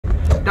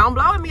Don't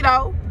blow at me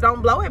though.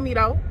 Don't blow at me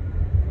though.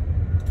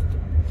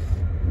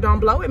 Don't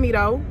blow at me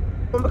though.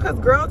 Because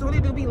girls really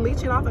do be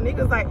leeching off of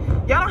niggas. Like,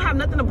 y'all don't have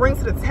nothing to bring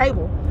to the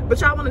table, but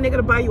y'all want a nigga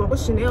to buy you a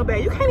Chanel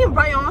bag. You can't even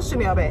buy your own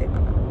Chanel bag. You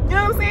know what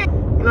I'm saying?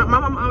 You know, my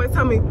mom always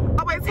tell me,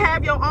 always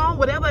have your own.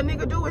 Whatever a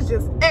nigga do is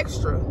just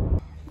extra.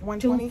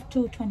 120?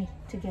 220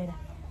 together.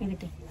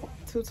 Everything.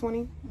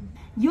 220?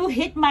 You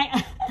hit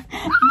my...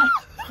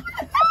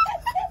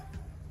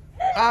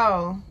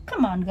 Oh.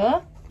 Come on,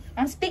 girl.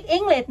 I speak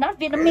English, not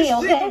Vietnamese,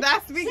 okay? She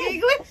not speak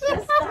English?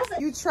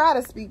 You try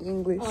to speak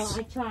English. Oh,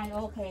 I try.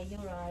 Okay, you're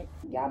right.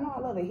 Y'all know I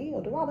love a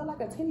heel. Do I look like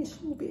a tennis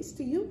shoe bitch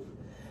to you?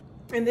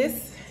 And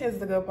this is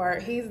the good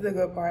part. He's the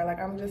good part. Like,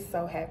 I'm just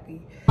so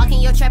happy. Walk in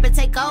your trap and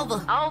take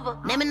over.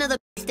 Name another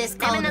bitch that's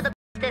colder.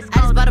 I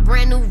just bought a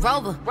brand new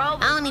Rover. I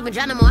don't even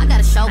drive no more, I got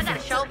a chauffeur.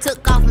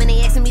 Took off, man,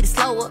 they asking me to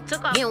slow up.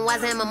 Getting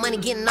wiser and my money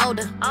getting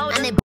older.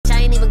 And that bitch,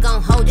 I ain't even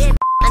gonna hold it. And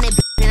that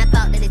bitch, and I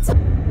thought that it took.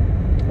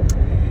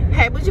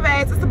 Hey Boujee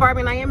Babes, it's the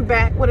Barbie and I am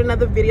back with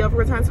another video for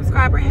a return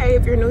subscriber. Hey,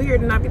 if you're new here,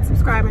 do not forget to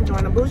subscribe and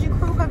join the Boujee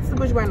crew because it's the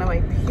Boujee by no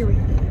way, period.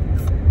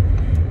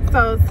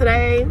 So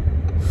today,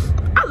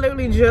 I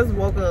literally just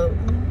woke up.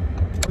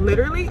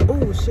 Literally?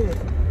 Oh shit.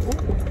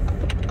 Ooh.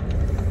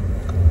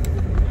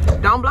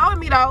 Don't blow at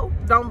me though.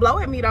 Don't blow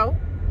at me though.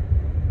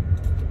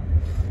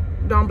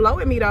 Don't blow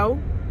at me though.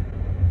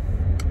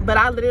 But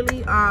I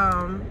literally,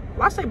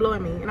 watch they blow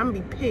at me and I'm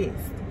gonna be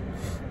pissed.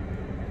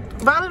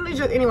 But I literally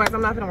just, anyways,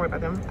 I'm not gonna worry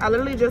about them. I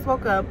literally just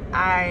woke up.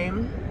 I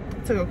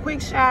took a quick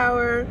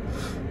shower,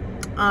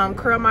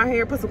 curled my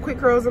hair, put some quick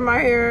curls in my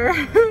hair.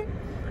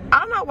 I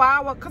don't know why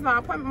I woke, cause my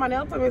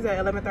nail appointment is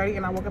at 11:30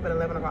 and I woke up at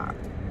 11 o'clock.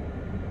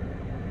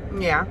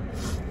 Yeah,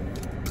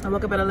 I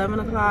woke up at 11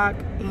 o'clock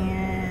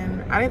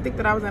and I didn't think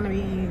that I was gonna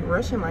be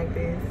rushing like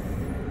this.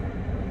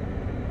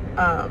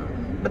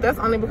 But that's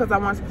only because I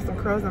wanted to put some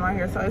curls in my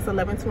hair. So it's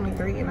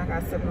 11:23 and I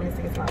got 7 minutes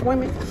to get to my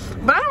appointment.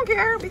 But I don't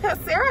care because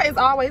Sarah is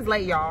always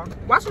late, y'all.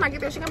 Watch when I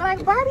get there, she gonna be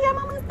like, Barbie, I'm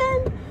almost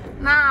done.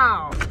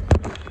 No.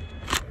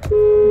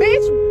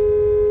 Bitch,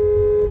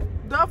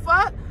 the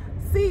fuck?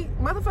 See,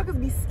 motherfuckers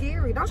be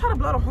scary. Don't try to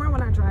blow the horn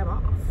when I drive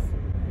off.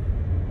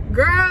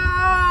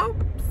 Girl,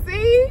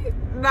 see?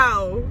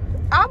 No,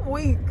 I'm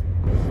weak.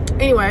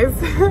 Anyways,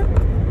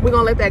 we're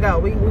gonna let that go.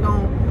 We're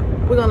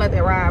gonna let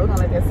that ride. We're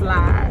gonna let that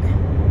slide.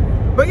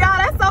 But y'all,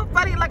 that's so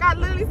funny. Like, I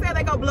literally said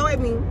they gonna blow at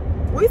me.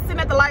 We sitting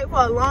at the light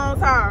for a long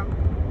time.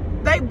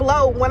 They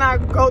blow when I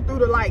go through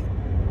the light.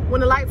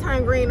 When the light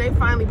turn green, they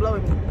finally blow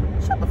at me.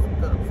 Shut the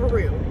fuck up, for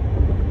real.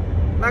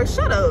 Like,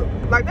 shut up.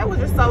 Like, that was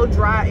just so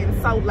dry and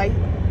so late.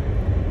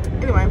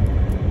 Anyway,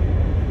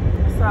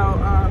 so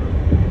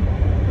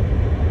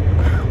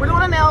we're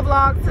doing a nail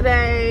vlog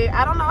today.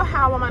 I don't know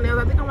how I want my nails.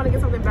 I think I want to get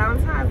something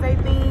Valentine's Day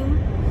theme.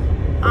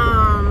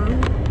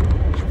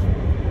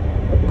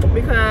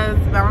 Because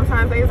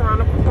Valentine's Day is around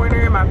the corner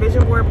and my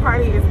vision board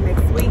party is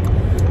next week.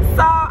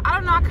 So I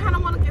don't know, I kind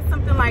of want to get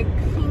something like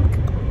pink,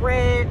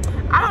 red.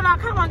 I don't know, I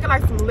kind of want to get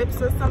like some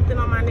lips or something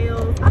on my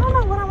nails. I don't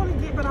know what I want to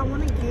get, but I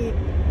want to get,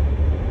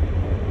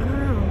 I don't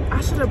know.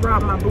 I should have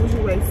brought my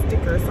Boujee Way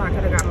sticker so I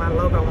could have got my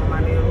logo on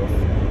my nails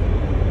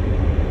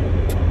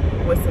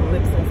with some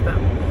lips and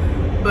stuff.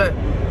 But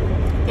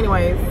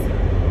anyways,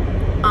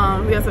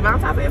 yeah, so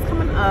Valentine's Day is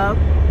coming up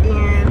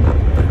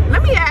and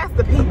let me ask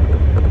the people.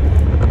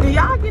 Do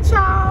y'all get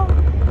y'all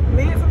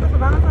men something for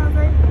Valentine's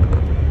Day?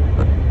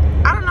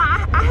 I don't know.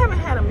 I haven't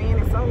had a man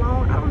in so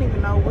long. I don't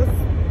even know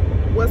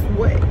what's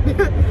what.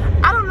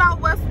 I don't know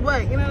what's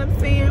what. You know what I'm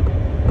saying?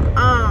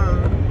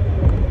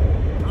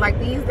 Like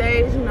these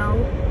days, you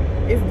know,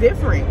 it's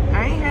different.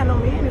 I ain't had no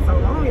man in so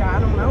long, y'all. I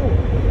don't know.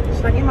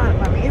 Should I get my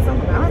man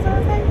something for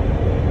Valentine's Day?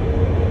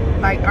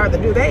 Like,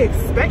 do they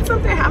expect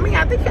something? I mean,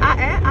 I think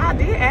I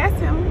did ask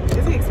him,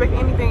 is he expecting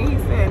anything? He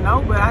said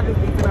no, but I just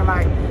be feeling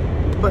like,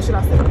 but should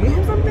I still give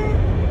him something?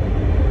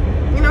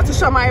 You know, to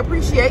show my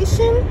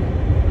appreciation.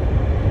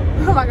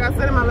 Like I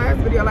said in my last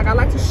video, like I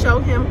like to show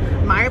him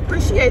my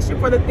appreciation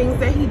for the things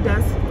that he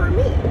does for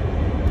me.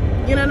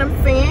 You know what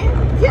I'm saying?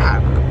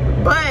 Yeah.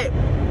 But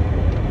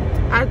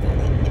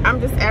I'm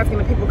just asking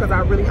the people because I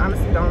really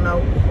honestly don't know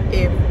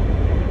if,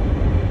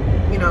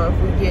 you know, if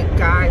we get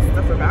guys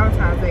stuff for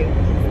Valentine's Day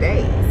these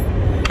days.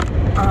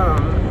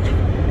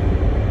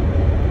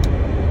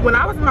 When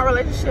I was in my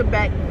relationship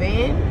back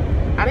then,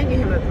 I didn't get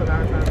him nothing for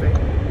Valentine's Day.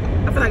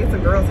 I feel like it's a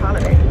girl's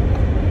holiday.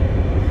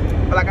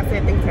 But like I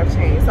said, things have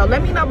changed. So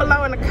let me know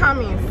below in the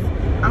comments.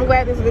 I'm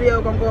glad this video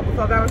is gonna go up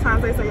before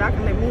Valentine's Day so y'all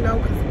can let me know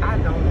because I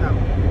don't know.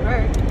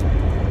 Right?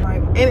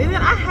 Like, and then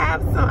I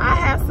have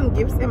some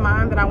gifts in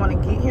mind that I want to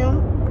get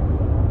him.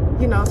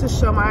 You know, to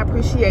show my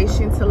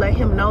appreciation, to let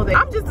him know that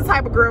I'm just the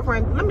type of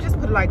girlfriend. Let me just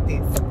put it like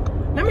this.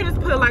 Let me just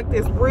put it like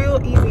this, real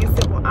easy and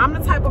simple. I'm the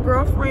type of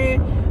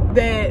girlfriend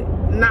that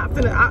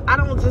I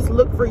don't just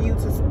look for you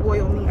to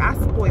spoil me. I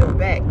spoil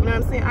back. You know what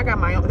I'm saying? I got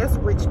my own. That's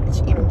rich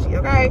bitch energy,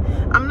 okay?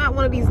 I'm not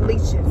one of these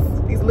leeches.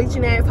 These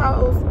leeching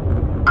assholes.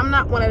 I'm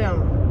not one of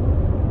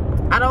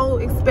them. I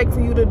don't expect for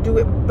you to do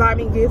it, buy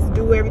me gifts,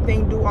 do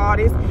everything, do all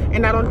this,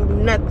 and I don't do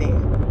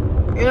nothing.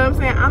 You know what I'm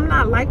saying? I'm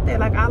not like that.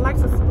 Like, I like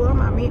to spoil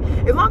my man.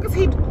 As long as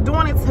he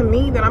doing it to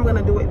me, then I'm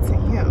gonna do it to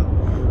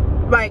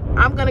him. Like,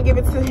 I'm gonna give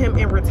it to him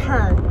in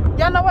return.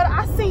 Y'all know what?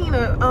 I seen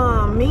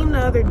a meme the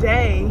other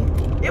day.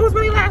 It was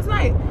really last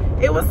night.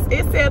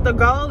 It said the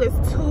goal is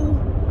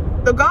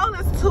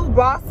two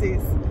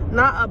bosses,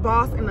 not a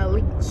boss and a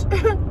leech.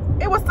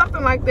 It was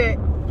something like that.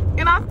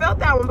 And I felt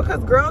that one,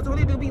 because girls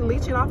really do be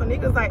leeching off of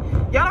niggas. Like,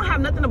 y'all don't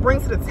have nothing to bring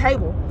to the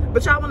table,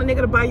 but y'all want a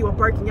nigga to buy you a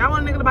Birkin. Y'all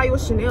want a nigga to buy you a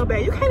Chanel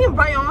bag. You can't even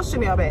buy your own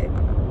Chanel bag. You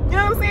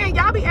know what I'm saying?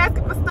 Y'all be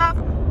asking for stuff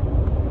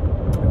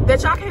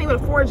that y'all can't even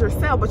afford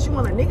yourself, but you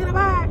want a nigga to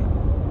buy.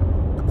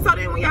 So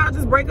then when y'all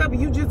just break up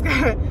and you just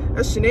got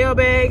a Chanel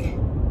bag,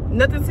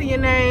 nothing to your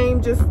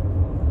name, just,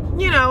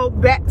 you know,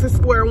 back to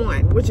square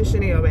one with your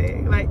Chanel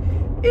bag. Like,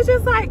 it's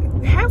just like,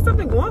 have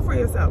something going for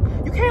yourself.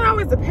 You can't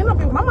always depend on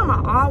people. My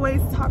mama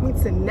always taught me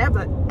to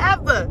never,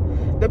 ever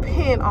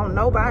depend on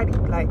nobody.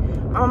 Like,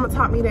 my mama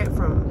taught me that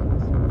from,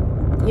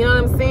 you know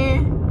what I'm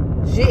saying?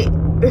 Shit.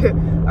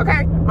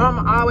 Okay? My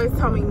mama always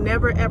told me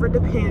never, ever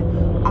depend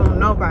on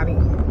nobody.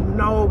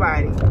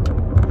 Nobody.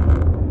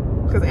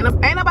 Because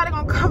ain't nobody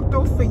gonna come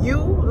through for you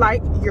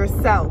like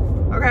yourself.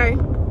 Okay?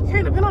 You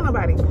can't depend on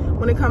nobody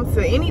when it comes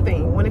to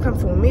anything. When it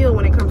comes to a meal,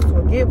 when it comes to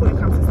a gift, when it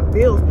comes to some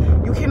bills.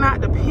 You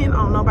cannot depend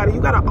on nobody.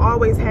 You gotta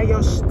always have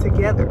your shit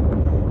together.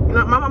 You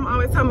know, my mama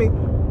always tell me,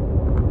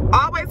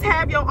 always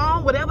have your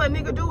own. Whatever a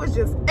nigga do is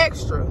just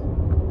extra.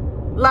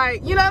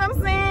 Like, you know what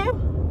I'm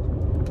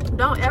saying?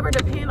 Don't ever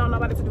depend on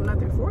nobody to do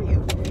nothing for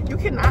you. You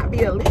cannot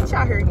be a leech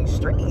out here in these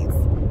streets.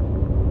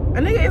 A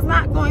nigga is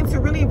not going to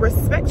really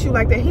respect you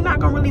like that. He not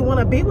gonna really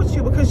want to be with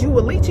you because you a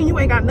leech and you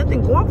ain't got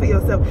nothing going for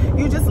yourself.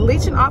 You just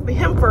leeching off of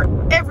him for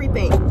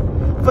everything.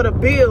 For the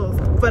bills,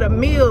 for the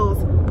meals,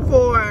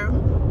 for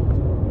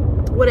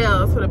what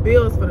else? For the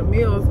bills, for the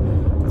meals,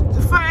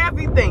 for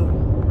everything.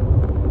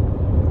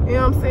 You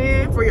know what I'm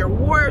saying? For your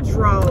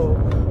wardrobe,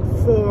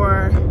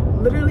 for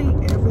literally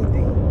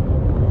everything.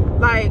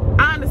 Like,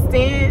 I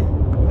understand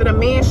that a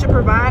man should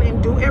provide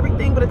and do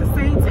everything, but at the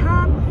same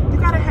time, you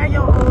gotta have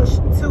your own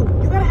shit too.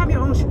 You gotta have your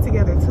own shit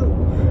together too.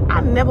 I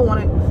ain't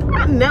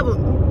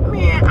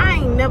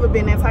never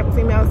been that type of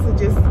female to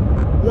just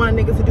want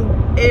a nigga to do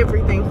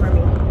everything for me.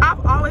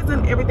 I've always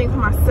done everything for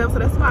myself, so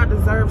that's why I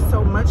deserve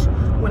so much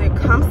when it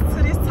comes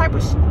to this type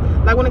of shit.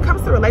 Like, when it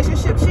comes to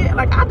relationship shit,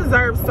 like, I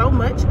deserve so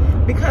much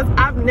because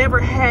I've never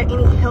had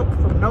any help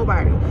from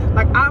nobody.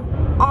 Like, I've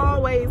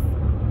always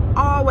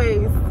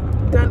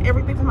done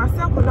everything for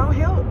myself with no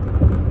help.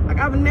 Like,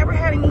 I've never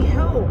had any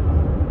help.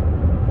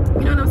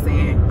 You know what I'm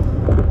saying?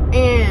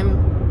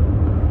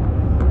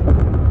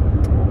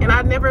 And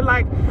I never,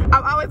 like,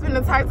 I've always been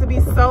the type to be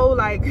so,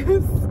 like,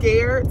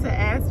 scared to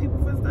ask people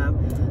for stuff.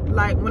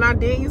 Like, when I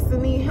did used to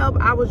need help,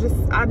 I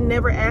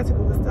never asked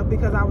people for stuff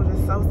because I was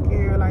just so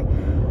scared. Like,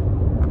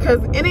 because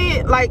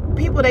it, like,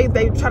 people, they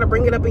try to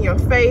bring it up in your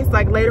face,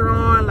 like, later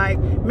on, like,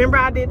 remember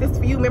I did this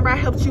for you? Remember I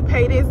helped you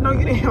pay this? No,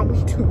 you didn't help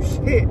me do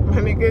shit, my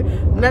nigga.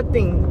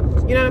 Nothing.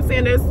 You know what I'm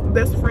saying?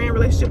 There's friend,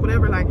 relationship,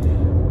 whatever. Like,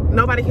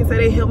 nobody can say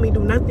they helped me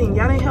do nothing.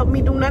 Y'all didn't help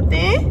me do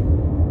nothing.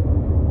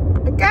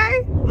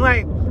 Okay?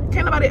 Like,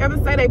 can't nobody ever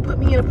say they put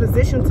me in a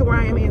position to where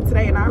I am in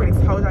today. And I already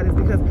told y'all this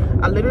because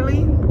I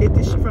literally did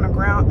this shit from the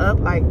ground up.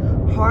 Like,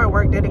 hard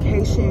work,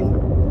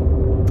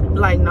 dedication,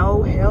 like,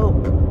 no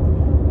help.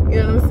 You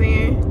know what I'm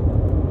saying?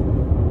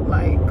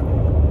 Like,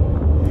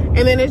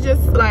 and then it's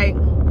just like,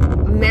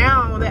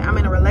 now that I'm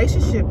in a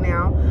relationship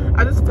now,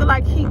 I just feel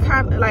like he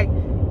kind of, like,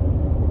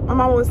 my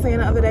mama was saying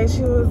the other day,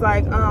 she was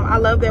like, I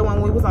love that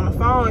when we was on the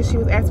phone and she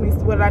was asking me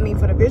what did I need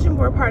for the vision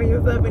board party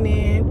and stuff, and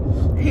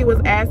then he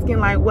was asking,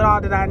 like, what all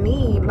did I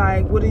need,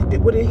 like, what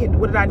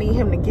did I need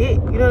him to get,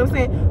 you know what I'm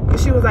saying? And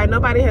she was like,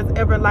 nobody has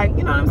ever, like,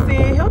 you know what I'm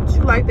saying, helped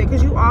you like that,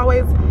 because you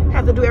always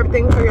have to do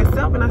everything for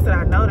yourself. And I said,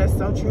 I know, that's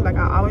so true. Like,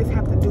 I always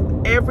have to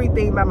do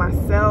everything by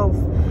myself.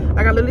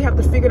 Like, I literally have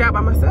to figure it out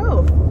by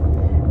myself.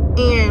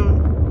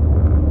 And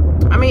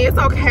I mean, it's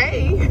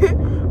okay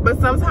but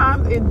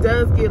sometimes it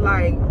does get,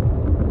 like,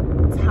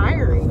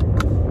 tiring.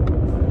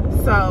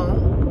 So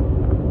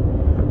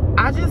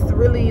I just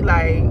really,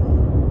 like,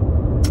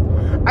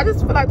 I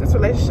just feel like this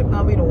relationship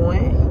gonna be the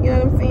one, you know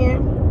what I'm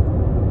saying?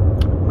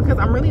 Because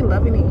I'm really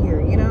loving it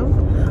here, you know?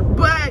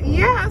 But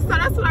yeah, so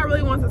that's what I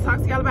really wanted to talk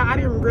to y'all about. I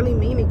didn't really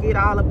mean to get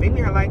all up in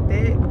there like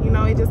that, you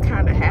know, it just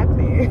kind of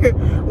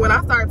happened. When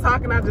I started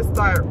talking, I just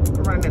started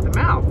running at the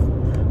mouth.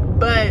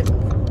 But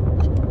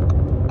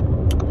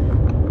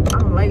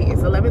I'm late.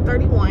 It's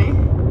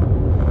 11:31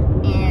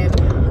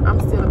 and I'm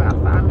still about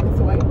 5 minutes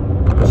away.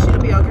 It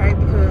should be okay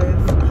because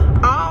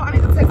I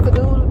need to text the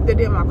dude that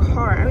did my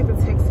car. I need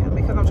to text him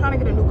because I'm trying to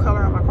get a new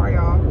color on my car,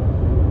 y'all.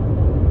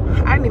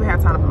 I didn't even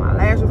have time to put my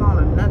lashes on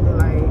or nothing,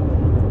 like.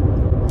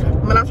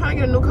 But I'm trying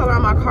to get a new color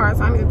on my car,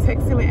 so I need to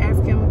text him and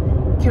ask him,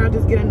 can I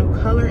just get a new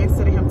color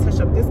instead of him touch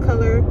up this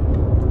color?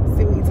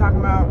 See what he's talking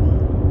about.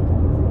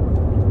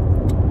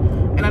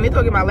 And I need to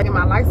go get my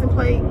license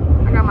plate.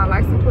 I got my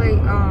license plate.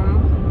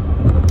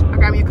 I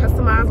got me a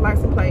customized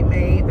license plate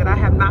made that I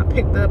have not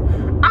picked up.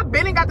 I've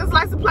been and got this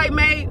license plate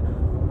made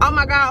oh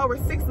my God, over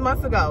 6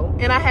 months ago.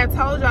 And I had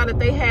told y'all that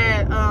they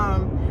had,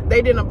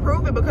 they didn't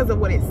approve it because of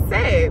what it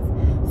says.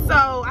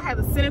 So I had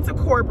to send it to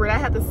corporate. I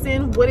had to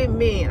send what it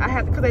meant. I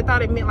had to, because they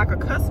thought it meant like a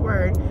cuss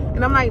word.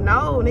 And I'm like,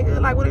 no, nigga,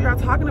 like, what are y'all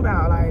talking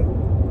about? Like,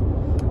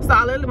 so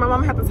I literally, my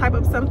mom had to type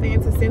up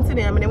something to send to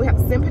them. And then we have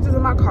to send pictures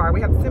of my car. We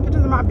have to send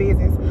pictures of my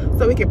business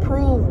so we could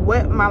prove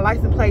what my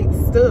license plate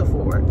stood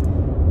for.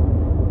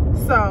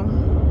 So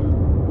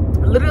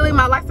literally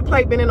my license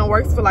plate been in the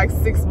works for like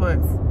 6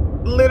 months.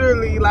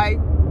 Literally, like,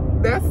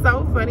 that's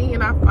so funny.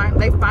 And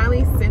they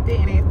finally sent it,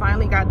 and it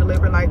finally got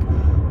delivered like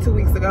 2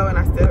 weeks ago, and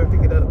I still haven't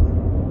picked it up.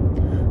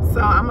 So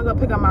I'm gonna go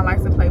pick up my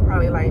license plate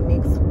probably like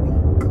next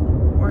week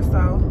or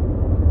so.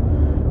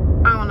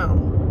 I don't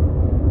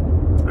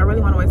know. I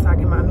really want to wait till I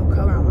get my new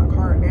color on my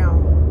car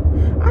now.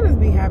 I just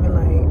be having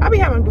like, I be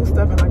having to do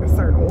stuff in like a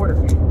certain order.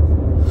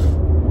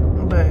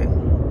 But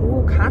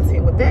ooh,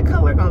 content with that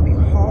color gonna be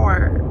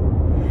hard.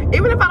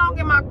 Even if I don't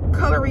get my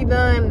color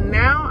redone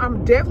now,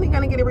 I'm definitely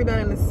gonna get it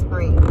redone in the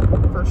spring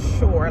for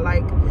sure.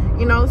 Like,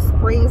 you know,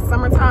 spring,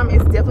 summertime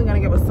is definitely gonna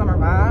give a summer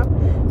vibe.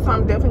 So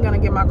I'm definitely gonna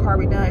get my car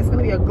redone. It's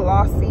gonna be a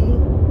glossy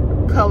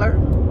color.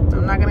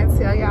 I'm not gonna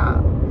tell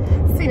y'all.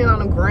 Seen it on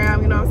the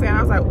gram, you know what I'm saying?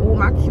 I was like, ooh,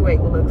 my Q8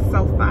 will look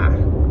so fire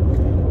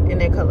in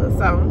that color.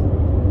 So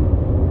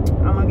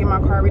I'm gonna get my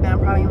car redone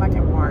probably like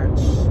in March.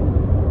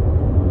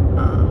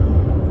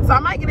 So I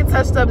might get it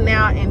touched up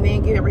now and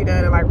then get it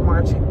redone in like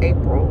March,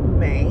 April,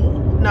 May.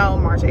 No,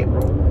 March,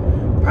 April.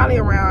 Probably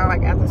around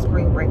like after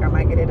spring break I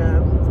might get it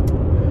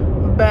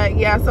done. But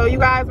yeah, so you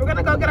guys, we're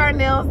gonna go get our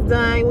nails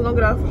done. We're gonna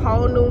get a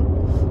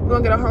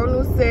whole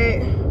new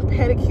set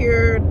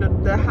pedicure,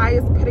 the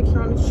highest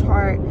pedicure on the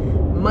chart,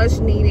 much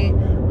needed.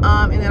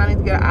 And then I need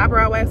to get an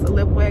eyebrow wax, a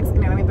lip wax,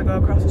 and then I need to go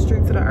across the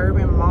street to the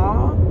Urban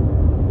Mall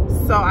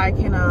so I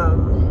can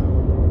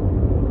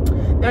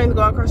then I need to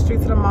go across the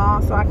street to the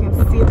mall so I can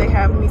see if they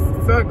have me,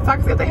 so I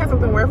can see if they have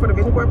something to wear for the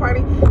vision board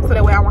party, so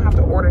that way I won't have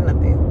to order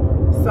nothing.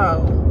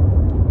 So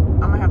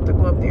I'm gonna have to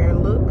go up there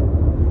and look.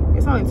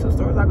 It's only 2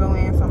 stores I go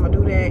in, so I'm gonna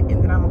do that,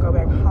 and then I'm gonna go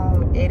back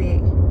home,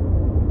 edit,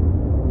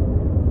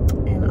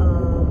 and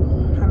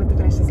I need to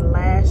finish this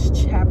last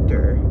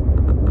chapter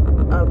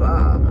of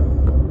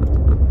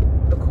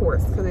the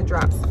course because it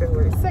drops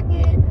February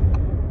 2nd,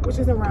 which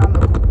is around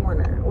the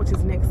corner, which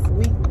is next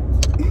week.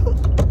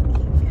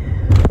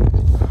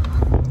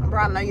 Bro,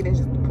 I know you didn't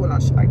just pull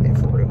out shit like that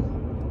for real.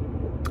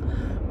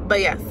 But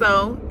yeah,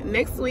 so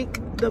next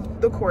week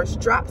the course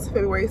drops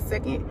February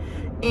 2nd.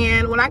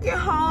 And when I get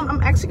home,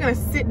 I'm actually gonna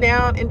sit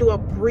down and do a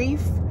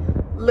brief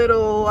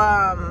little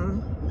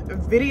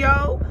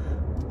video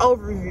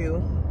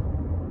overview.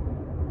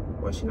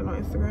 Well, she not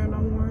on Instagram no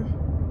more.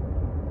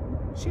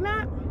 She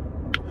not?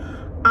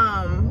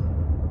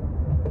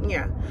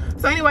 Yeah.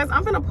 So anyways,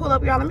 I'm gonna pull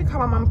up, y'all. Let me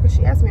call my mom because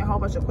she asked me a whole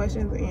bunch of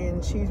questions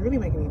and she's really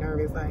making me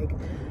nervous. Like,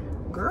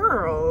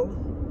 girl,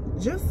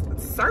 just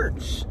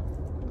search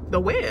the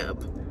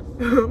web.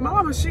 My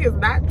mama, she is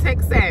not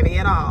tech savvy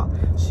at all.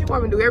 She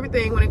want me to do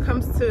everything when it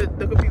comes to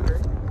the computer.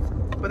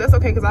 But that's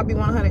okay because I be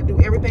wanting her to do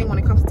everything when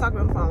it comes to talking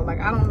on the phone. Like,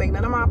 I don't make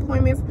none of my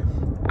appointments.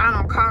 I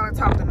don't call and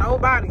talk to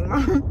nobody.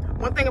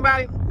 One thing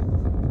about it,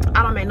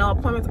 I don't make no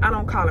appointments. I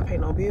don't call and pay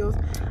no bills.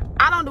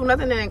 I don't do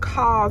nothing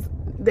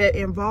that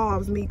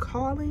involves me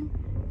calling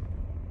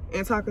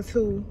and talking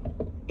to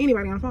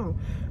anybody on the phone.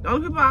 The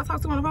only people I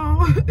talk to on the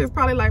phone is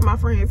probably like my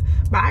friends,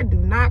 but I do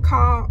not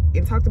call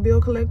and talk to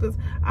bill collectors.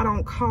 I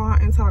don't call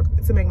and talk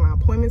to make my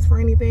appointments for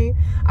anything.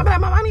 I'm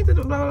like, Mom, I need to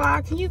do blah, blah,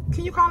 blah. Can you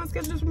call and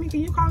schedule this for me?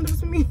 Can you call and do this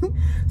for me?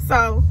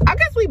 So I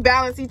guess we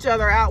balance each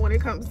other out when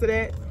it comes to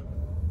that.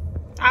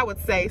 I would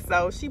say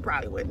so. She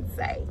probably wouldn't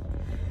say,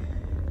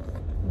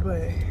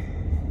 but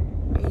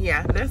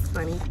yeah, that's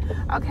funny.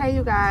 Okay,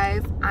 you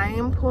guys, I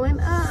am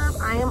pulling up.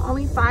 I am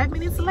only 5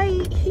 minutes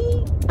late.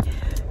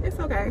 It's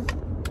okay.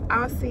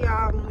 I'll see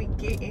y'all when we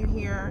get in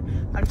here.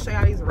 I can show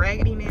y'all these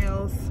raggedy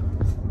nails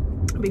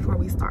before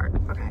we start.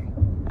 Okay.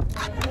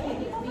 I told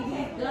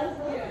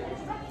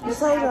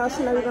y'all she's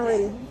not even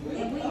ready.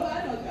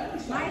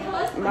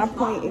 My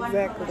point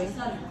exactly.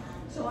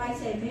 So I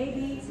said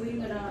maybe we're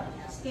gonna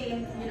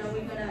scam,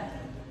 we're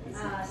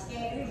gonna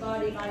scare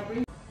everybody by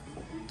bringing.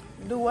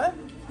 Do what?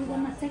 You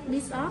wanna take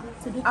this off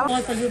to do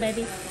more for you,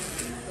 baby?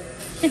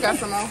 You got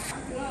some more?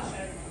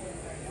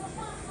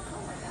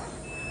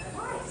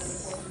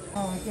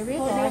 Cái biết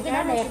rồi, cái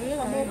đó đẹp.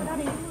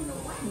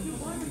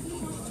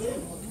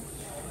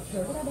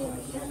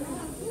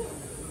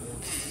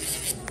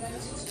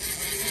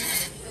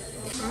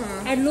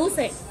 I lose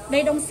it.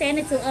 They don't send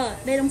it to us.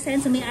 They don't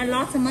send to me. I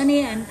lost the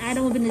money and I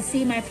don't even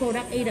see my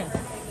product either.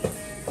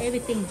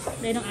 Everything.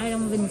 I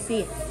don't even see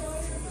it.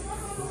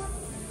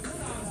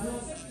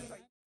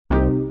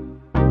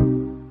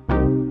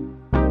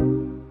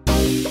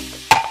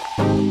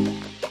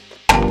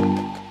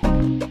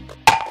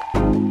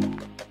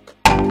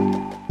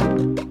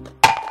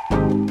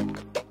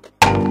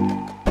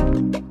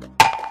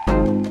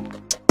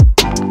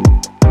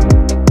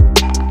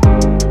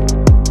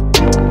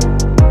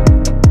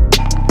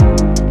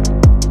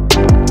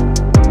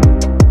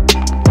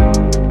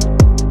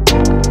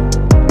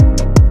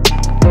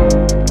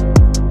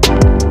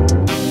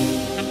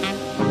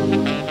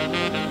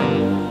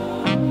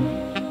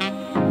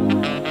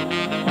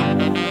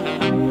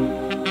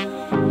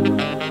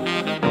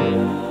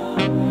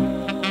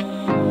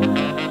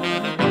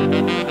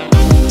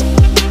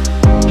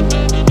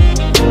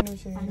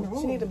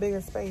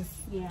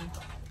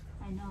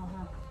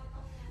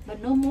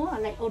 no more.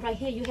 Like oh, right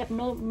here you have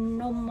no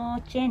more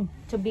chain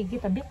to be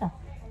get a bigger.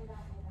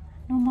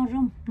 No more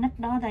room. Not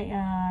đó like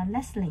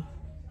Leslie.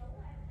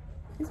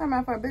 He's talking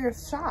about for a bigger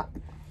shop.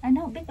 I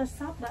know bigger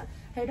shop, but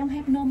they don't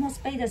have no more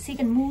space. The she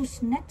can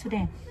move net to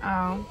them.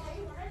 Oh.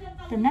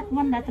 The net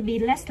one that to be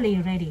Leslie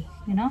already.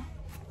 You know.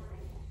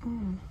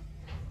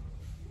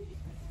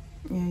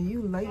 Yeah,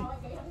 you late.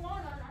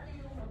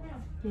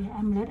 Yeah,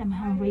 I'm late. I'm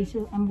hungry,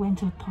 so I'm going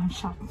to pawn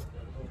shop.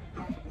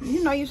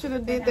 You know you should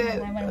have did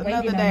that When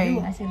another day.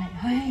 I said like,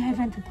 hey, I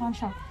went to pawn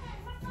shop.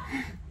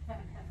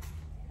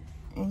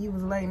 And you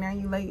was late. Now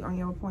you late on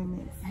your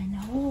appointments. I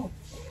know.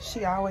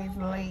 She always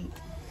late.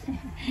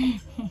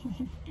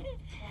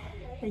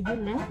 But you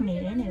love me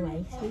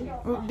anyway, see?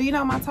 Do you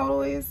know what my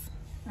total is?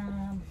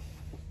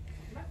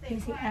 You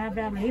see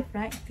Abraham lip,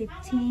 right?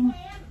 15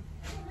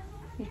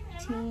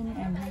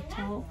 and the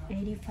total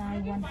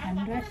 85,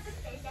 100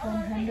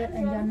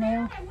 and your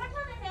nail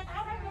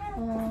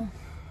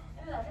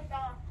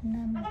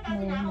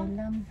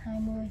 15,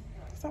 20.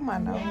 Some I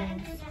know.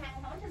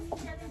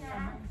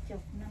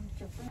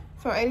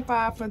 So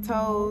 85 for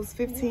toes,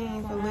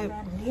 15 for lip.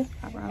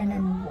 And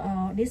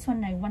then this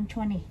one like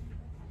 120.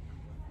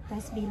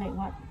 That's be like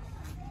what?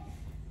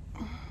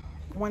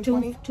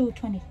 120?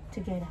 220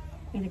 together,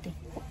 everything.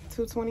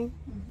 220?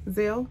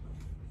 Zell?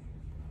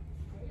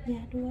 Yeah,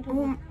 do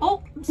whatever.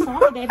 Oh, I'm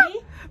sorry,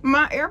 baby.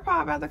 My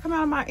AirPod about to come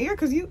out of my ear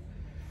because you...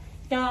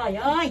 Trời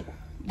ơi.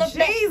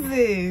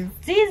 Jesus.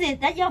 Jesus,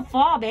 that's your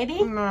fault,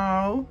 baby.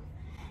 No.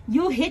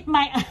 You hit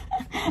my...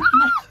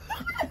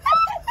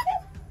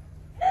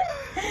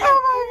 Oh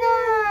my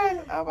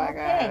God. Oh my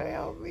Okay. God.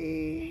 Help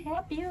me.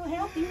 Help you.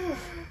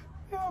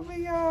 Help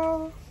me,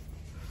 y'all.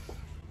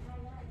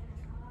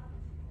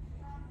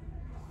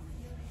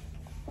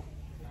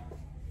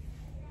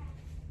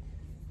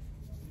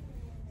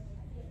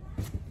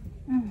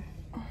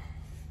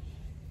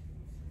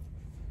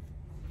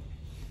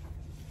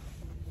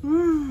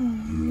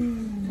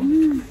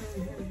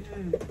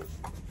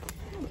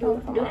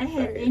 Do I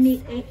have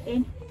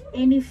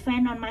any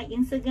fan on my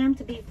Instagram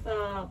to be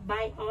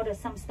buy order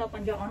some stuff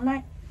on your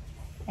online?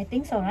 I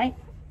think so, right?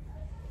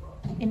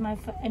 In my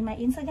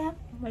Instagram,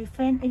 my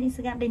friend in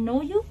Instagram, they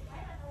know you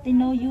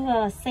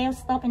sell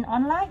stuff in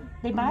online.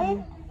 They buy it.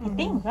 I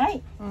think,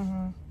 right?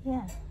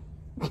 Yeah.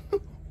 I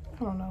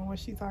don't know what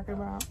she's talking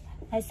about.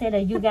 I said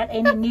that you got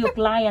any new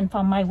client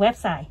from my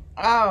website?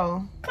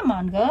 Oh. Come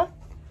on, girl.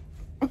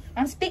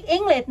 I speak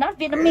English, not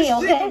Vietnamese,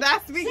 okay? She did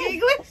not speak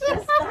English.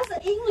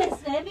 That's English,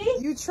 baby.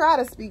 You try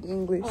to speak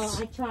English. Oh,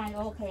 I try.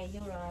 Okay,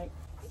 you're right.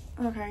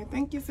 Okay,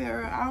 thank you,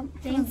 Sarah.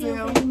 Thank you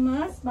very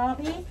much,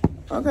 Barbie.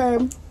 Okay.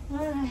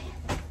 Alright.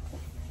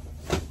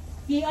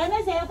 Chị ơi,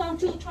 nó sale con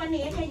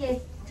 220 hay gì?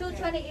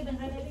 220 even,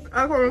 right, baby?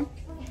 Okay.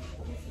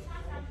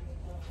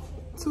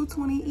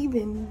 220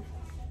 even.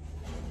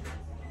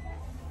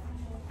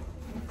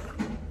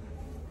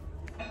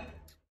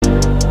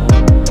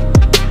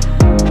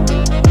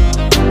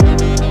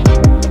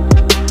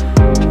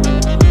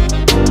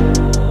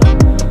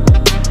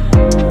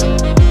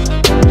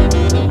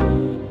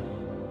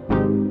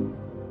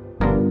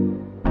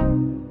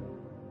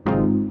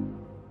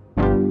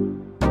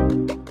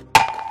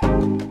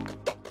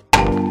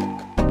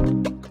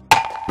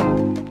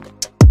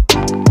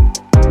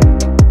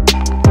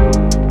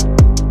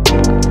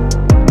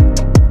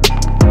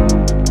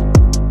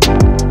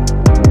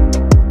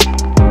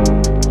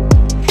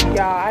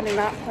 I did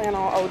not plan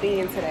on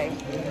ODing today,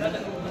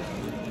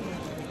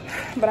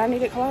 but I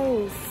needed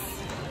clothes,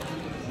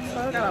 so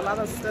I got a lot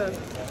of stuff.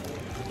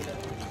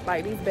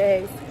 Like these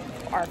bags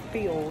are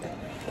filled.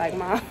 Like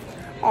my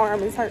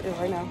arm is hurting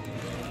right now.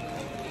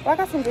 But I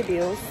got some good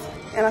deals,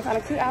 and I found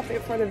a cute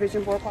outfit for the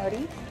vision board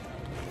party,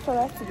 so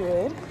that's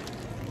good.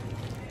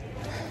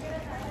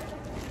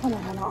 Oh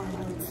my God, my arm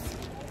hurts.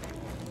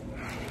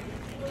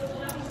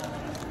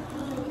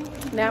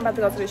 Now I'm about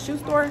to go to the shoe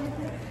store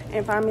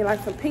and find me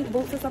like some pink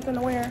boots or something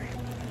to wear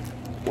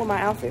with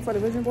my outfit for the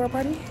vision board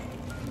party.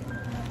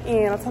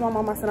 And I told my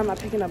mom, I said I'm not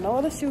picking up no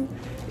other shoe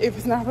if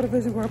it's not for the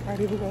vision board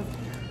party because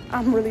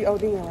I'm really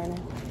ODing right now.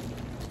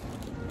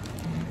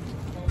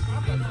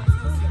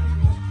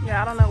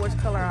 Yeah, I don't know which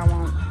color I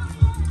want.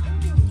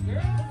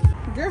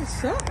 Girl,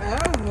 shut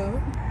up.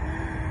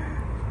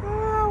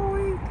 Oh,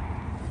 weak.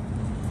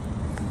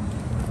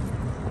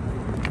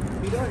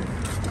 How you doing?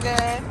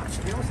 Good.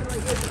 You don't sit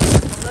like this.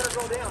 Don't let her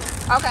go down.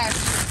 Okay.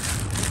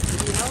 You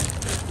need help?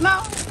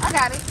 No, I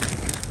got it.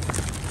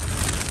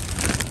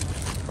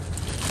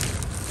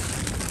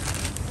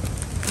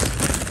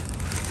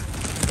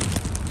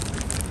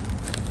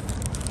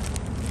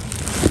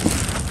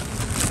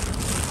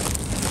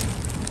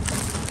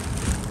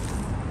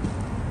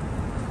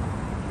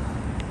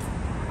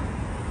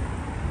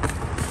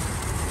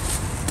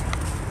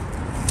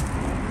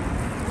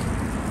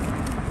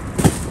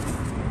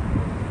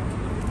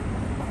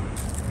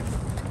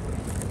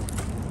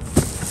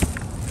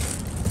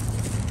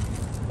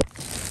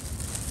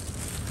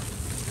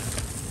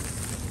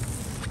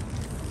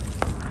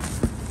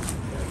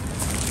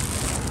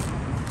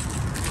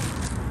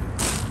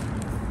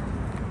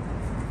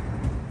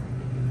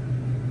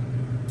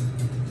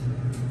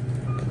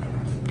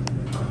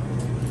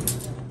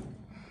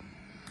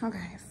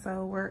 Okay,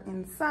 so we're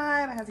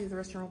inside. I have to use the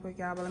restroom real quick,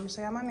 y'all, but let me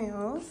show y'all my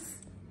nails.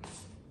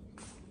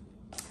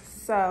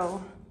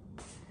 So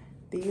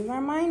these are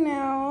my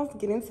nails.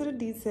 Get into the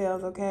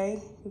details,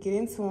 okay? Get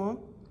into them.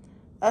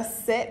 A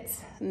set,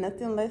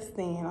 nothing less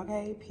than,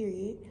 okay?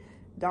 Period.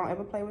 Don't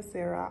ever play with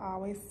Sarah. I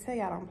always tell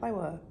y'all, don't play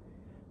with her.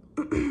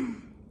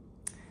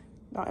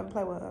 Don't ever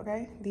play with her,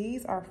 okay?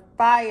 These are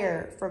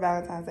fire for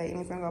Valentine's Day, and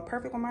it's gonna go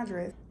perfect with my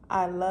dress.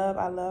 I love.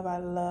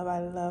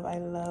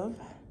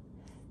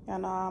 Y'all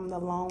know I'm the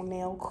long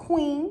nail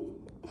queen.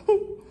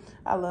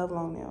 I love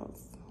long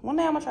nails. One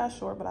day I'm gonna try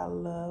short, but I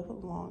love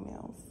long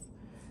nails.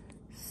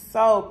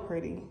 So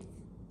pretty.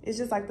 It's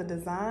just like the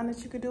design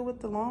that you could do with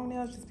the long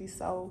nails just be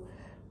so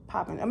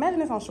popping. Imagine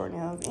this on short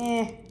nails.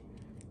 I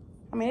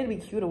mean, it'd be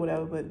cute or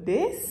whatever, but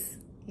this,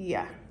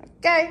 yeah,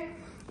 okay.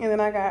 And then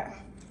I got,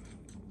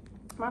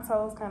 my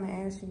toes kind of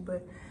ashy,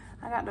 but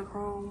I got the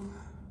chrome,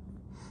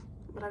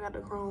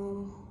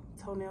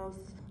 toenails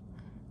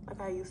like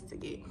I used to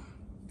get.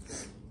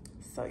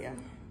 So yeah,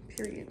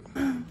 period.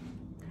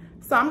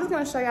 So I'm just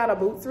gonna show y'all the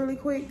boots really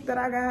quick that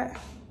I got.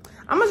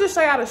 I'm gonna just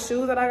show y'all the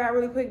shoes that I got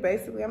really quick,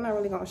 basically. I'm not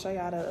really gonna show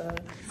y'all the,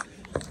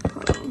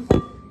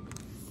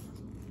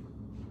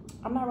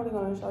 I'm not really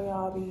gonna show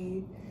y'all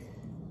the,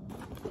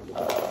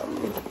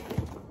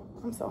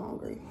 I'm so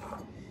hungry.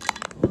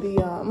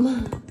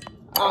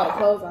 All the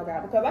clothes I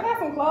got, because I got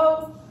some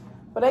clothes,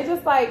 but they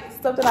just like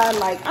stuff that I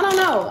like. I don't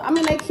know. I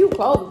mean, they cute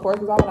clothes, of course,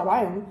 because why would I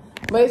buy them?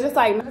 But it's just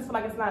like, I just feel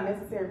like it's not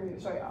necessary for me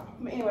to show y'all.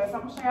 But anyway, so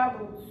I'm gonna show y'all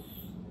boots.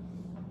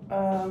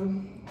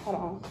 Hold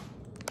on.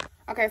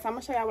 Okay, so I'm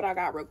gonna show y'all what I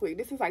got real quick.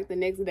 This is like the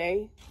next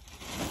day.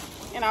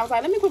 And I was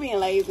like, let me quit being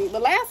lazy. The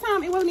last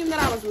time, it wasn't even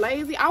that I was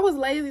lazy. I was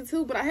lazy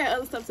too, but I had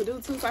other stuff to do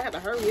too, so I had to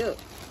hurry up.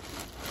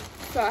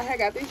 So I had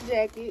got this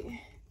jacket.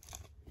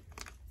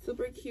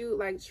 Super cute,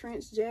 like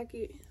trench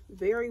jacket.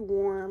 Very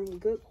warm,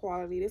 good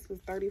quality. This was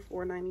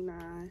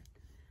 $34.99.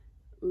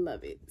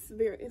 Love it.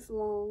 It's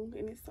long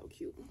and it's so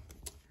cute.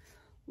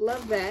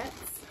 Love that.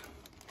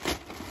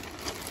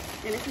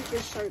 And this is the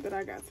shirt that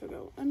I got to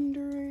go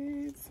under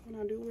it when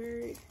I do wear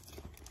it.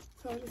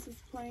 So this is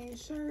plain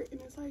shirt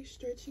and it's like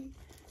stretchy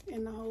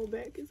and the whole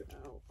back is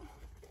out.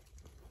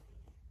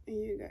 And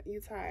you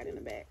tie it in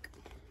the back.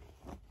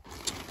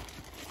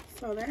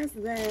 So that's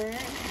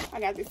that. I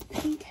got this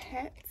pink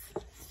hat.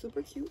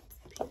 Super cute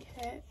pink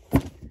hat.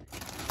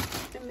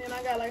 And then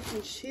I got like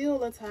some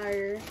chill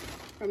attire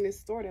from this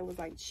store that was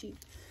like cheap.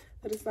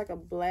 But it's like a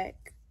black,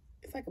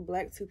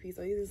 two-piece.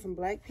 So these are some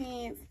black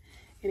pants.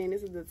 And then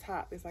this is the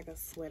top. It's like a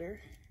sweater.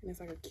 And it's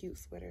like a cute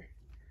sweater.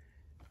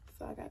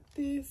 So I got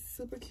this,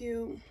 super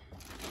cute.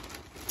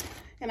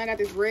 And I got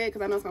this red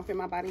because I know it's gonna fit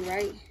my body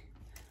right.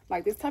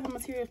 Like this type of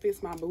material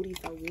fits my booty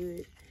so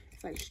good.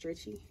 It's like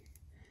stretchy.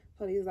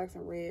 So these are like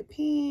some red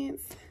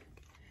pants.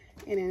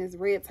 And then this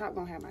red top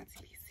gonna have my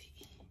TBC.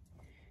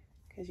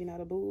 Cause you know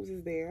the boobs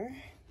is there.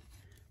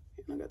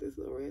 And I got this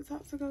little red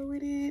top to go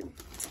with it.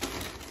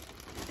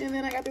 And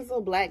then I got this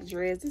little black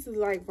dress. This is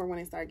like for when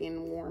it start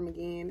getting warm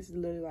again. This is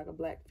literally like a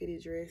black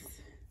fitted dress.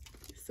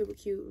 Super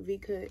cute,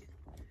 V-cut.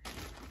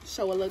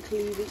 Show a little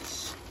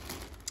cleavage.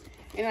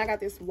 And I got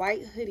this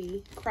white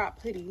hoodie,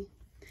 crop hoodie,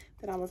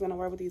 that I was gonna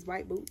wear with these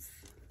white boots.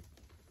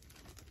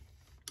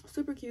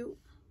 Super cute,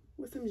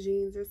 with some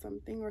jeans or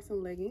something, or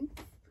some leggings.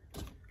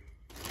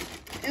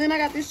 And then I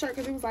got this shirt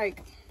because it was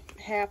like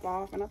half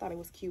off, and I thought it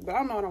was cute. But I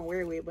don't know what I'm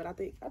wearing with, but I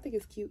think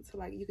it's cute. So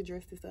like you could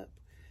dress this up.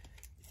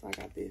 So I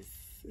got this.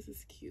 This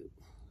is cute.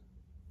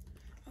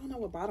 I don't know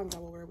what bottoms I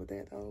will wear with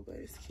that though, but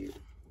it's cute.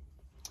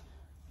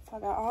 So I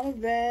got all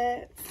of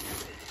that.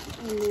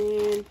 And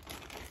then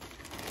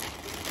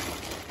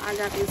I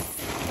got this.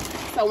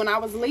 So when I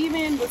was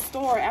leaving the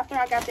store, after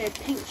I got that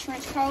pink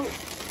trench coat,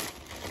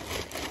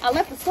 I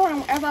left the store,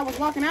 and as I was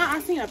walking out,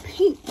 I seen a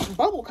pink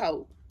bubble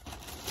coat.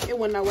 It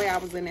wasn't no way I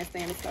was in that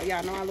standing store.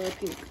 Y'all know I love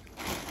pink.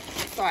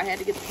 So I had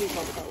to get the pink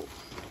bubble coat.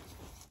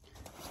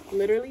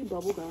 Literally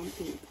bubblegum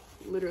pink.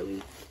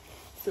 Literally.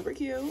 Super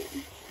cute.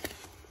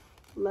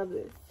 Love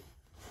this.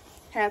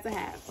 Had to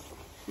have.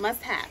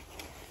 Must have.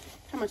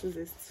 How much was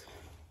this?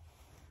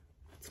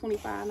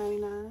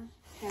 $25.99.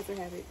 Had to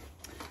have it.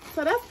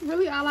 So that's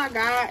really all I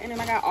got. And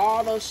then I got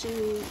all those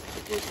shoes,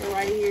 which are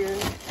right here.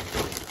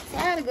 So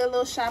I had a good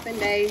little shopping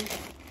day.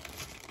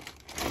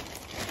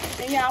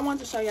 And yeah, I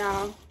wanted to show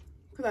y'all,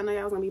 because I know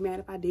y'all was going to be mad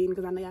if I didn't,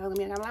 because I know y'all was going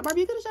to be mad. I'm like, Barbie,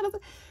 you could have showed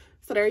us.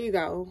 So there you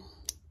go.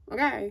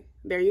 Okay,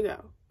 there you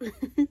go.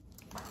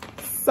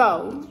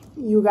 So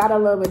you gotta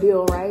love a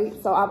deal, right?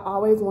 So I've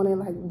always wanted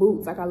like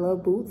boots. Like I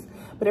love boots.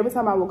 But every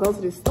time I would go to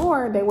the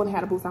store, they wouldn't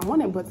have the boots I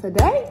wanted. But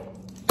today,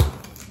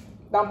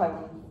 don't play with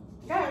me.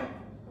 Okay.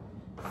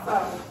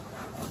 So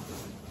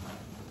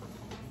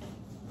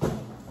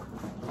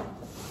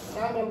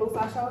y'all them boots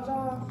I showed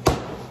y'all.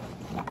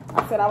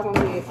 I said I was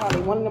gonna get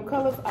probably one of them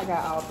colors. I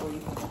got all three.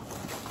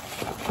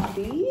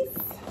 These,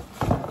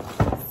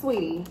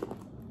 sweetie,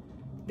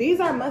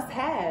 these are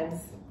must-haves.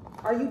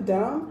 Are you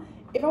dumb?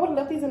 If I would have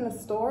left these in the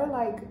store,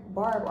 like,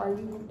 Barb,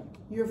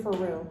 you're for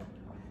real.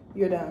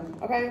 you're done,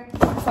 okay?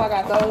 So I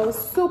got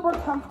those, super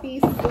comfy,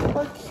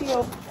 super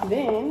cute.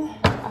 Then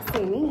I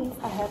seen these,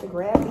 I had to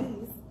grab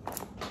these.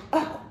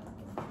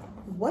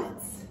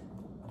 What?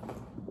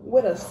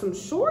 With some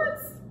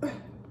shorts?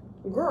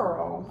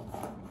 Girl,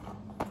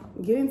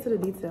 get into the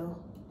detail.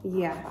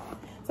 Yeah.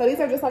 So these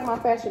are just like my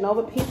Fashion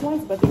Nova pink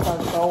ones, but these are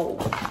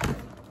gold.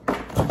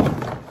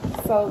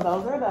 So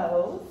those are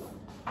those.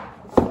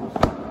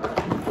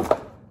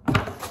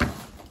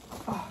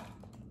 Oh.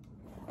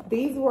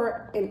 These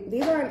are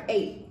an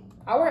 8.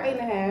 I wear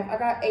 8.5. I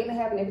got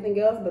 8.5 and everything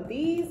else, but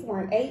these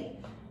were an 8.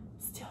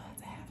 Still have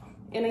to have them.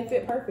 And they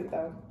fit perfect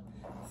though.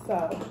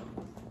 So,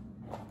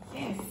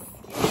 yes.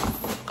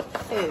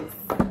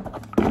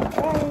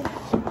 Okay.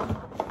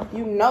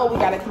 You know we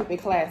gotta keep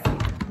it classy.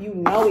 You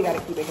know we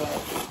gotta keep it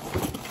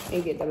classy.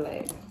 And get the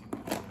black.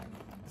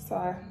 So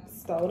I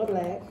stole the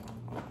black.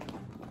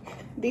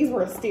 These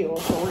were a steal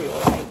for real.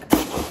 Like,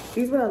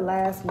 these were the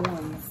last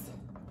ones.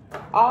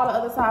 All the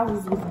other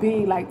sizes was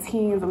big, like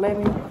 10s,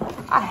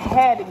 11s. I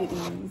had to get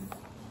these.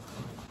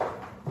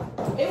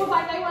 It was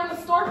like they were in the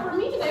store for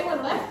me. They were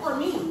left for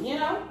me, you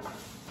know?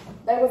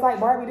 They was like,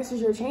 Barbie, this is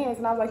your chance.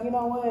 And I was like, you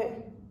know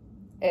what?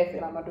 F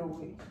it, I'm gonna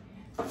do it.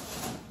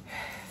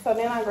 So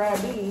then I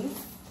grabbed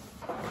these.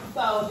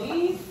 So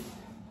these,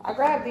 I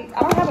grabbed these.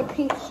 I don't have a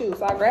pink shoe,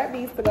 so I grabbed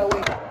these to go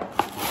with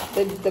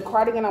the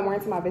cardigan I'm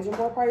wearing to my vision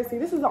board party. See,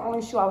 this is the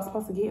only shoe I was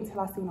supposed to get until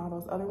I seen all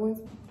those other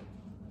ones.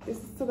 This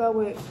is to go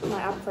with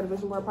my outfit for the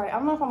vision board party. I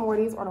don't know if I'm gonna wear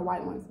these or the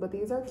white ones, but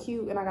these are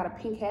cute, and I got a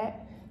pink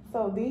hat.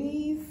 So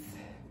these,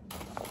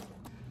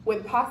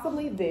 with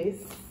possibly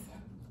this,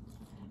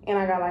 and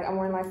I got like, I'm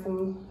wearing like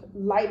some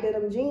light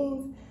denim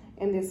jeans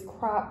and this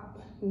crop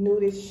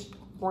nudish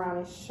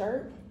brownish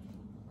shirt.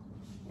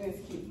 It's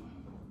cute.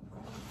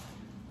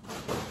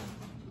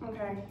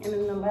 Okay, and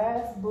then the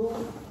last boot.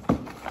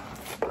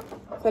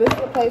 So this is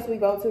the place we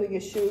go to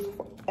get shoes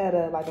at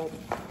a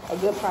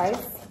good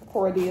price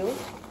for a deal.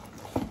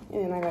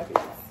 And then I got these.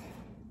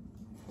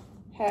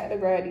 Had to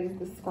grab these,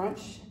 the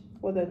scrunch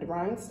with a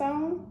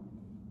rhinestone.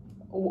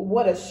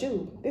 What a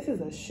shoe. This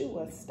is a shoe,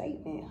 a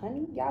statement,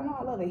 honey. Y'all know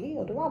I love a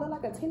heel. Do I look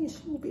like a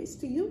tennis shoe, bitch,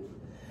 to you?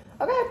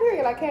 Okay,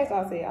 period, like Cass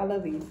said, I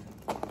love these.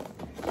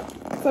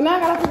 So now I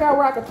gotta figure out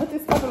where I can put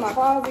this stuff in my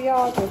closet,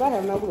 y'all, because I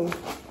have no clue.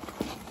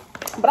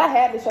 But I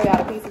had to show y'all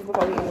the pieces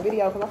before we end the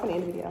video, because I'm gonna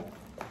end the video.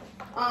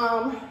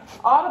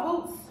 All the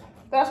boots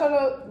that I showed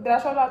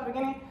y'all at the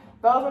beginning,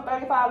 those were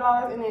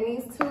 $35, and then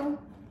these two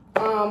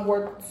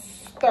were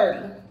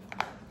 $30.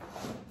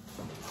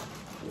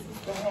 This is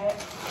the hat.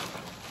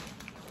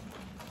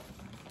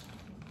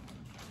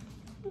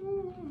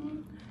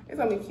 It's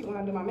gonna be cute when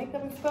I do my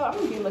makeup and stuff. I'm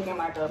gonna be looking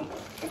like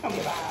it's gonna be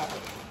a vibe.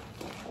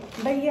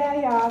 But yeah,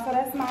 y'all, so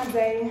that's my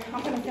day.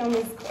 I'm gonna film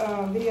this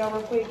video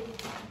real quick,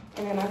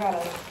 and then I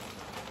gotta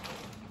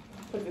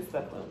put this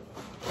stuff up.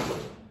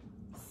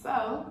 So,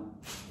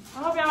 I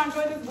hope y'all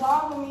enjoyed this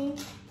vlog with me.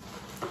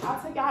 I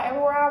took y'all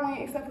everywhere I went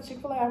except for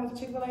Chick-fil-A. I went to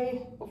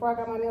Chick-fil-A before I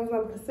got my nails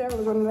done because Sarah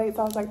was running late,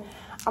 so I was like,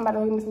 I'm about to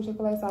go get me some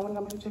Chick-fil-A, so I went and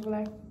got me some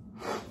Chick-fil-A.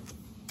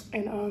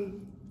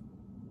 And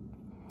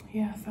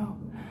yeah, so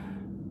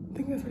I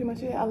think that's pretty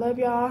much it. I love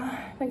y'all.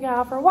 Thank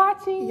y'all for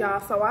watching. Y'all,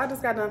 so I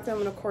just got done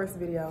filming a course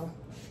video,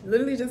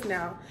 literally just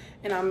now,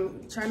 and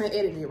I'm trying to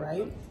edit it,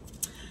 right?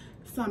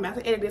 So I'm about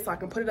to edit it so I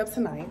can put it up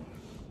tonight.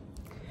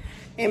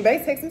 And Bae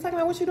texted me talking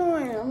about, what you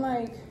doing? I'm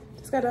like,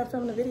 just got done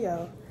filming a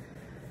video.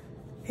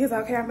 He's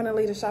like, okay, I'm gonna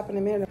leave the shop in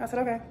a minute. I said,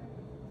 okay.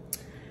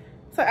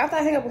 So after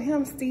I hang up with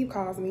him, Steve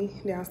calls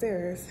me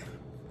downstairs.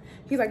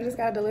 He's like, you just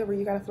got a delivery.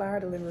 You got a flower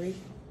delivery.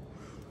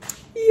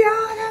 Yeah,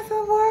 I got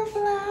some more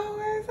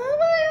flowers. Oh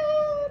my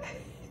God.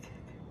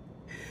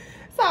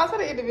 So I was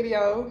gonna end the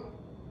video,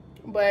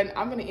 but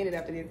I'm gonna end it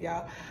after this,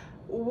 y'all.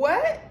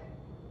 What?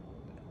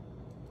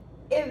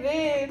 And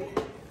then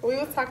we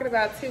was talking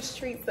about Tiff's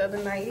Treats the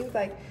other night. He was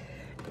like,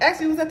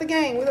 actually, we was at the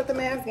game. We was at the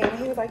Mavs game.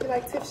 He was like, you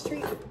like Tiff's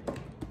Treats?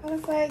 I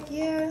was like,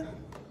 yeah.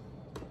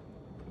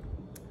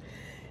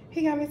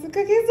 He got me some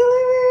cookies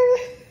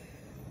delivered.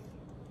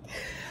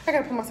 I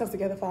gotta put myself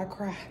together before I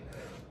cry.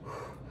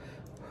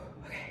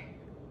 Okay.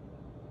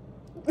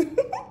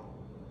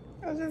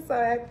 I'm just so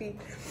happy.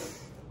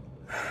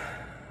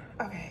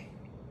 Okay.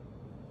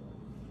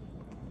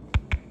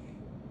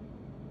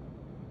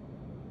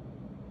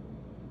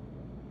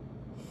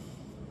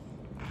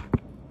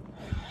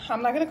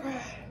 I'm not gonna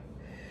cry.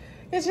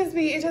 It's just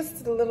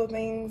the little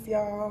things,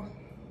 y'all.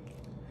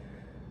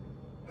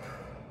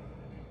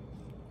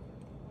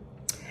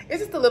 It's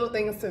just the little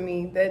things to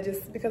me that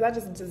because I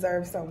just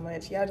deserve so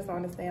much. Y'all just don't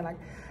understand. Like,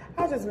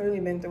 I just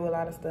really been through a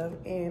lot of stuff,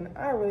 and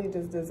I really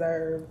just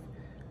deserve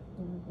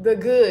the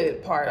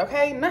good part,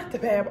 okay? Not the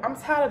bad. I'm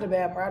tired of the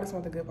bad part. I just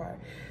want the good part.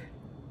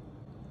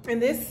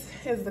 And this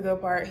is the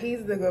good part.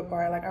 He's the good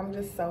part. Like, I'm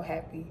just so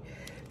happy.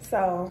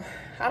 So,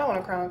 I don't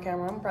want to cry on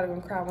camera. I'm probably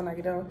going to cry when I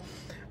get done.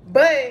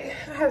 But,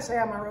 I have to show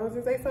y'all my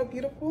roses. They're so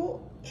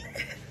beautiful.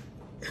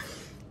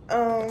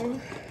 So,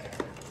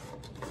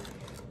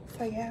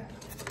 yeah.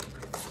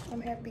 I'm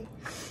happy.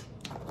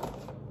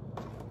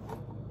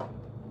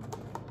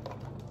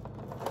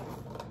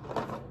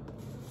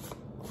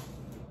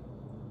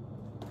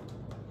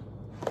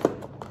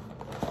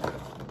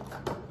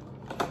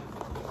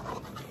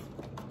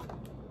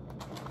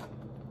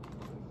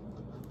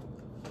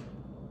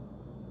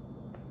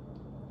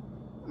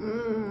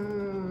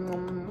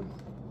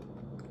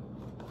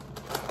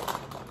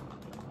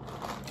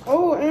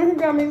 and he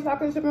got me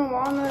chocolate chip and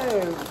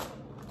walnuts.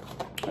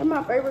 That's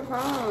my favorite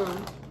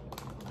kind.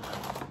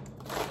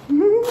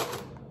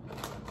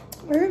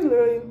 It's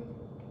literally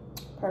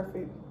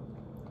perfect.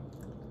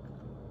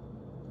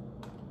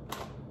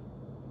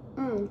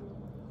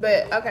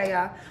 But okay,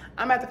 y'all,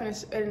 I'm about to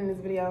finish editing this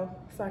video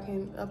so I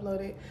can upload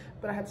it,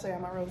 but I have to show y'all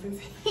my roses.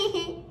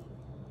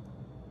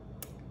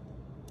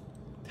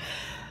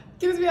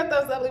 Give this video a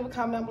thumbs up, leave a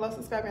comment down below,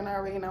 subscribe if you're not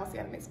already, and I'll see you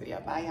in the next video.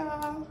 Bye,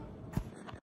 y'all.